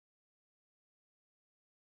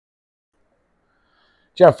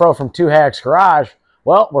Jeff Fro from Two Hacks Garage.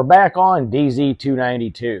 Well, we're back on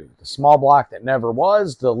DZ292, the small block that never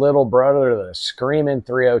was, the little brother of the screaming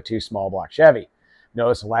 302 small block Chevy.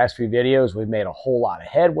 Notice the last few videos, we've made a whole lot of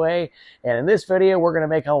headway, and in this video, we're going to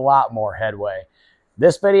make a lot more headway.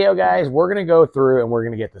 This video, guys, we're going to go through and we're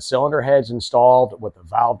going to get the cylinder heads installed with the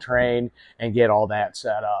valve train and get all that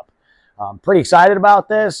set up. I'm pretty excited about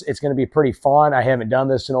this. It's going to be pretty fun. I haven't done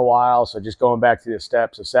this in a while, so just going back through the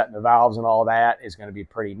steps of setting the valves and all that is going to be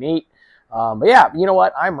pretty neat. But yeah, you know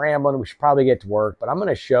what? I'm rambling. We should probably get to work, but I'm going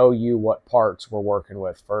to show you what parts we're working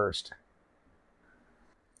with first.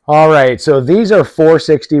 All right, so these are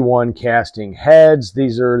 461 casting heads.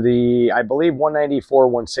 These are the, I believe, 194,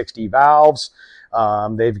 160 valves.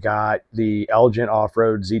 They've got the Elgin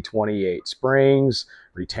Off-Road Z28 springs,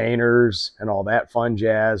 retainers, and all that fun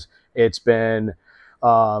jazz. It's been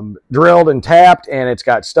drilled and tapped, and it's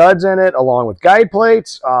got studs in it along with guide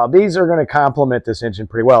plates. These are going to complement this engine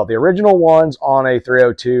pretty well. The original ones on a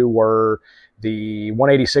 302 were the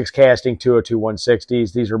 186 casting 202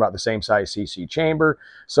 160s. These are about the same size CC chamber.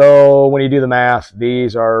 So when you do the math,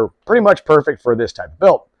 these are pretty much perfect for this type of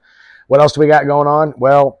build. What else do we got going on?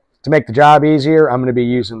 Well, to make the job easier, I'm going to be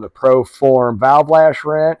using the Proform valve lash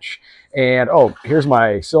wrench. And, oh, here's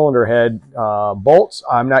my cylinder head bolts.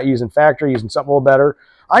 I'm not using factory, using something a little better.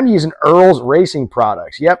 I'm using Earls racing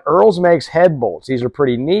products. Yep, Earls makes head bolts. These are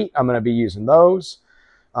pretty neat. I'm going to be using those.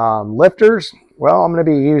 Lifters, well, I'm going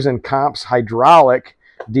to be using Comp's hydraulic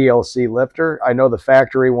DLC lifter. I know the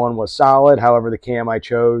factory one was solid. However, the cam I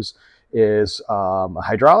chose is a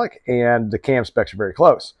hydraulic, and the cam specs are very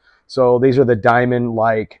close. So these are the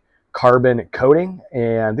diamond-like carbon coating,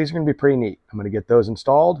 and these are going to be pretty neat. I'm going to get those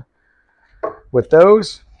installed. With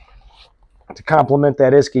those, to complement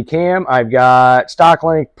that Isky cam, I've got stock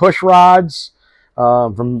length push rods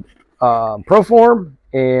from Proform,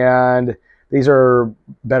 and these are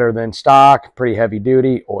better than stock, pretty heavy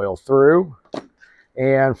duty, oil through.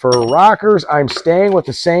 And for rockers, I'm staying with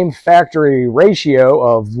the same factory ratio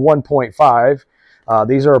of 1.5.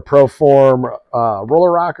 These are a Proform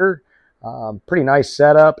roller rocker. Pretty nice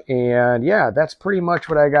setup, and yeah, that's pretty much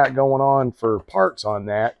what I got going on for parts on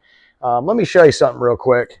that. Let me show you something real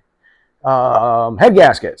quick. Head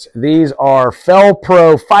gaskets. These are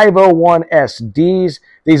Fel-Pro 501 SDs.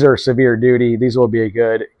 These are severe duty. These will be a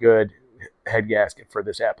good head gasket for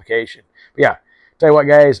this application. But yeah, tell you what,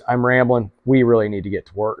 guys, I'm rambling. We really need to get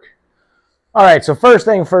to work. All right, so first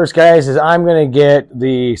thing first, guys, is I'm going to get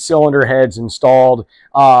the cylinder heads installed.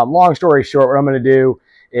 Long story short, what I'm going to do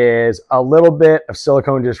is a little bit of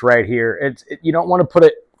silicone just right here. You don't want to put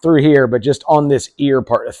it through here, but just on this ear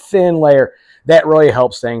part, a thin layer. That really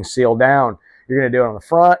helps things seal down. You're going to do it on the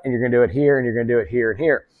front, and you're going to do it here, and you're going to do it here and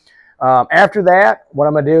here. After that, what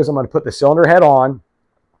I'm going to do is I'm going to put the cylinder head on,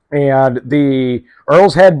 and the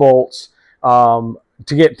Earls head bolts to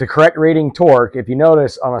get the correct rating torque. If you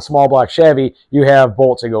notice on a small block Chevy, you have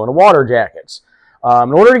bolts that go into water jackets.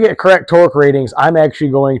 In order to get correct torque ratings, I'm actually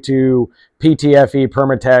going to PTFE,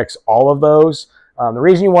 Permatex, all of those. The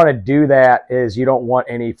reason you want to do that is you don't want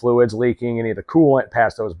any fluids leaking, any of the coolant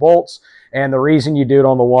past those bolts. And the reason you do it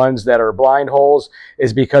on the ones that are blind holes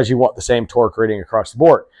is because you want the same torque rating across the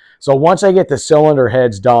board. So once I get the cylinder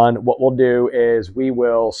heads done, what we'll do is we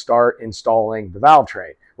will start installing the valve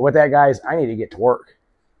train. But with that, guys, I need to get to work.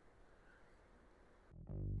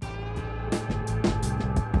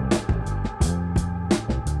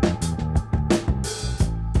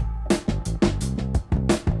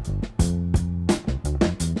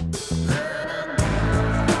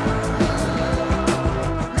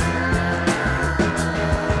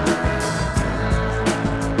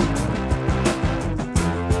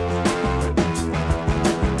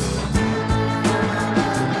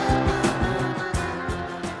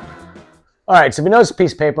 All right, so if you notice a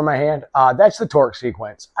piece of paper in my hand, that's the torque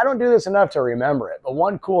sequence. I don't do this enough to remember it, but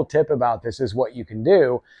one cool tip about this is what you can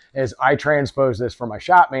do is I transposed this from my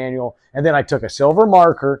shop manual, and then I took a silver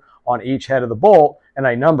marker on each head of the bolt, and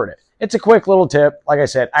I numbered it. It's a quick little tip. Like I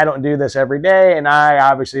said, I don't do this every day, and I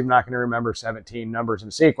obviously am not going to remember 17 numbers in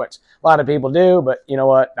a sequence. A lot of people do, but you know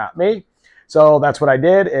what? Not me. So that's what I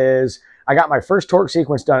did is I got my first torque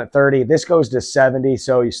sequence done at 30. This goes to 70,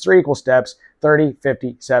 so it's 3 equal steps, 30,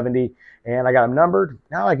 50, 70. And I got them numbered.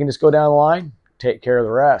 Now I can just go down the line, take care of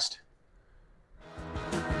the rest.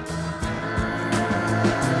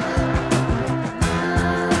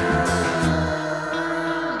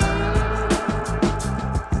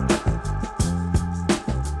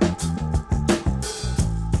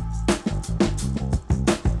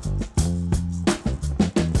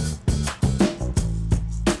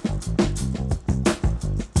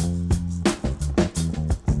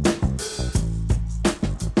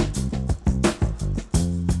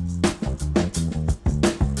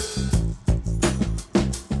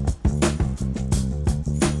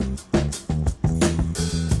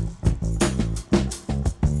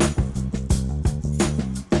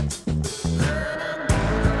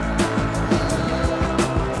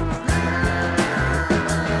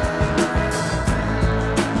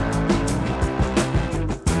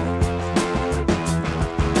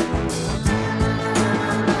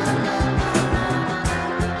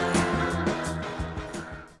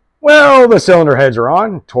 So the cylinder heads are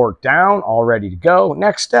on, torqued down, all ready to go.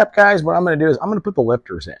 Next step, guys, what I'm going to do is I'm going to put the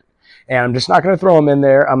lifters in. And I'm just not going to throw them in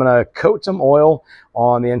there. I'm going to coat some oil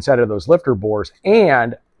on the inside of those lifter bores.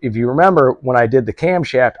 And if you remember, when I did the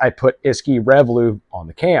camshaft, I put Isky Rev Lube on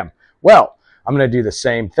the cam. Well, I'm going to do the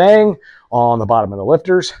same thing on the bottom of the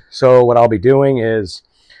lifters. So what I'll be doing is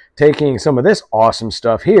taking some of this awesome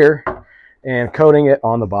stuff here and coating it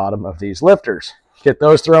on the bottom of these lifters. Get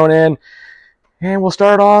those thrown in, and we'll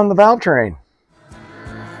start on the valve train.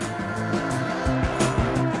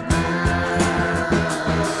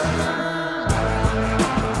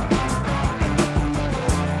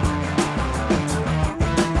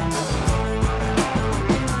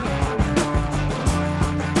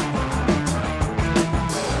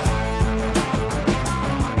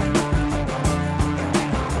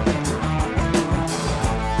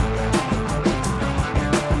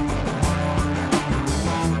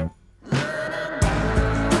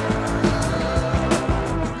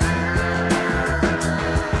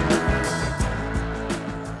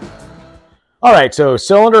 All right, so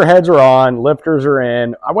cylinder heads are on, lifters are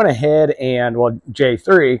in. I went ahead and, well,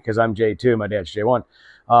 J3, because I'm J2, my dad's J1.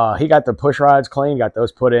 He got the push rods clean, got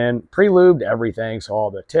those put in, pre-lubed everything, so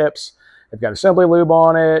all the tips. They've got assembly lube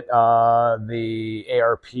on it. The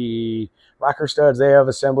ARP rocker studs, they have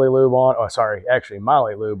assembly lube on. Oh, sorry, actually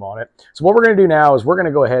Moly lube on it. So what we're going to do now is we're going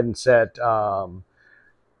to go ahead and set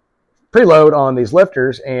preload on these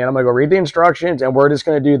lifters, and I'm going to go read the instructions, and we're just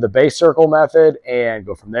going to do the base circle method and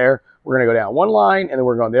go from there. We're going to go down one line, and then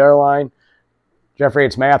we're going the other line. Jeffrey,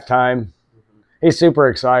 it's math time. He's super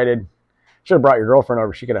excited. Should have brought your girlfriend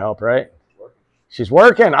over. She could have helped, right? She's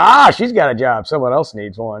working. Ah, she's got a job. Someone else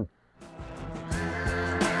needs one.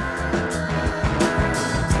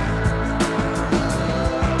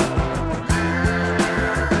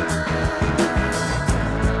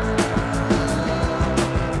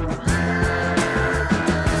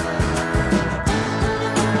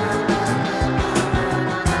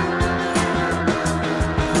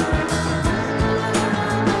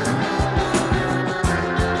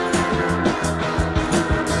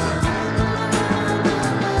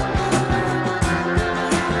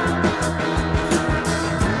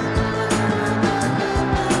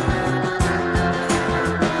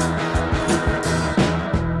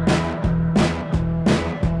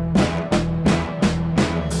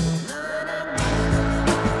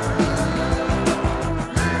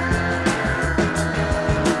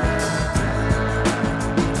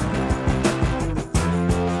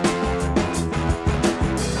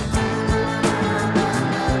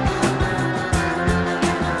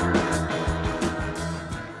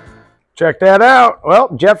 Check that out.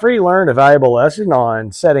 Well, Jeffrey learned a valuable lesson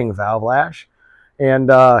on setting valve lash.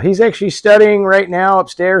 And he's actually studying right now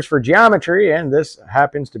upstairs for geometry, and this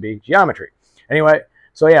happens to be geometry. Anyway,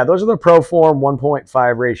 so yeah, those are the Proform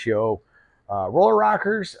 1.5 ratio roller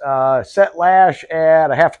rockers. Set lash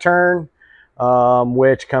at a half turn,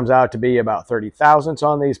 which comes out to be about 30 thousandths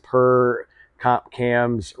on these per Comp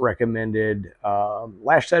Cam's recommended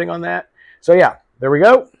lash setting on that. So yeah, there we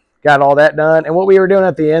go. Got all that done. And what we were doing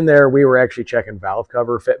at the end there, we were actually checking valve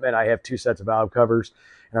cover fitment. I have 2 sets of valve covers,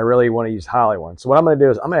 and I really want to use Holley ones. So what I'm going to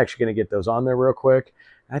do is I'm actually going to get those on there real quick.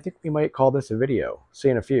 And I think we might call this a video. See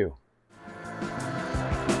you in a few.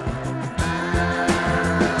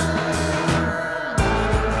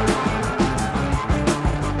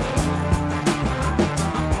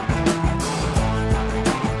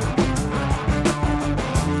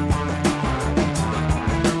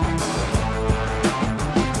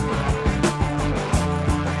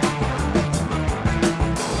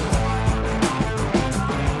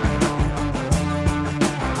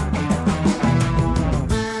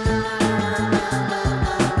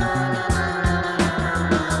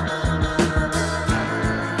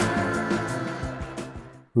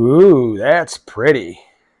 Ooh, that's pretty.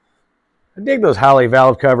 I dig those Holley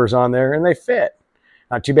valve covers on there, and they fit.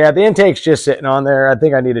 Not too bad. The intake's just sitting on there. I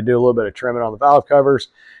think I need to do a little bit of trimming on the valve covers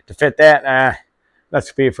to fit that. Nah,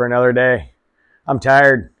 that's be for another day. I'm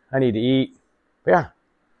tired. I need to eat. But yeah,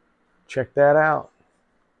 check that out.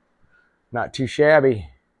 Not too shabby.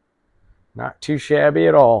 Not too shabby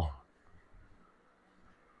at all.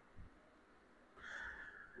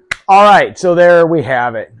 All right, so there we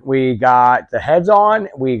have it. We got the heads on.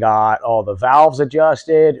 We got all the valves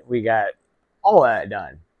adjusted. We got all that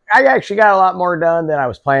done. I actually got a lot more done than I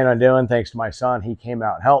was planning on doing, thanks to my son. He came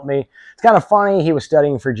out and helped me. It's kind of funny. He was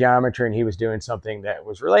studying for geometry, and he was doing something that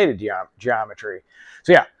was related to geometry.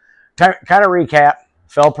 So yeah, kind of recap.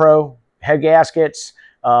 Fel-Pro head gaskets,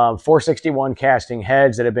 461 casting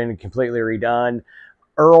heads that have been completely redone.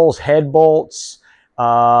 Earls head bolts.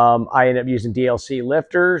 I ended up using DLC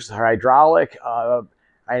lifters, hydraulic. I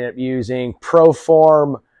ended up using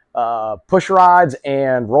Proform push rods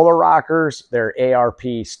and roller rockers. There are ARP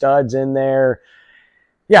studs in there.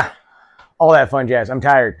 Yeah, all that fun jazz. I'm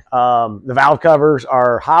tired. The valve covers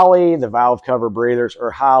are Holley. The valve cover breathers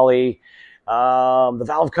are Holley. The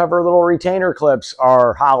valve cover little retainer clips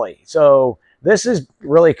are Holley. So this is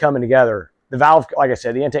really coming together. The valve, like I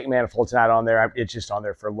said, the intake manifold's not on there. It's just on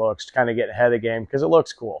there for looks, to kind of get ahead of the game because it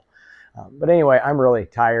looks cool. But anyway, I'm really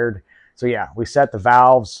tired. So yeah, we set the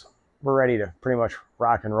valves. We're ready to pretty much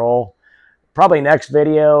rock and roll. Probably next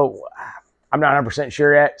video, I'm not 100%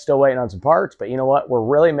 sure yet. Still waiting on some parts. But you know what? We're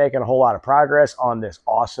really making a whole lot of progress on this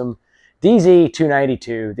awesome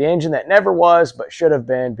DZ292, the engine that never was but should have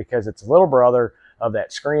been because it's a little brother of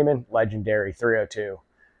that screaming legendary 302.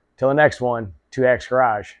 Till the next one, 2X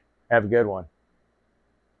Garage. Have a good one.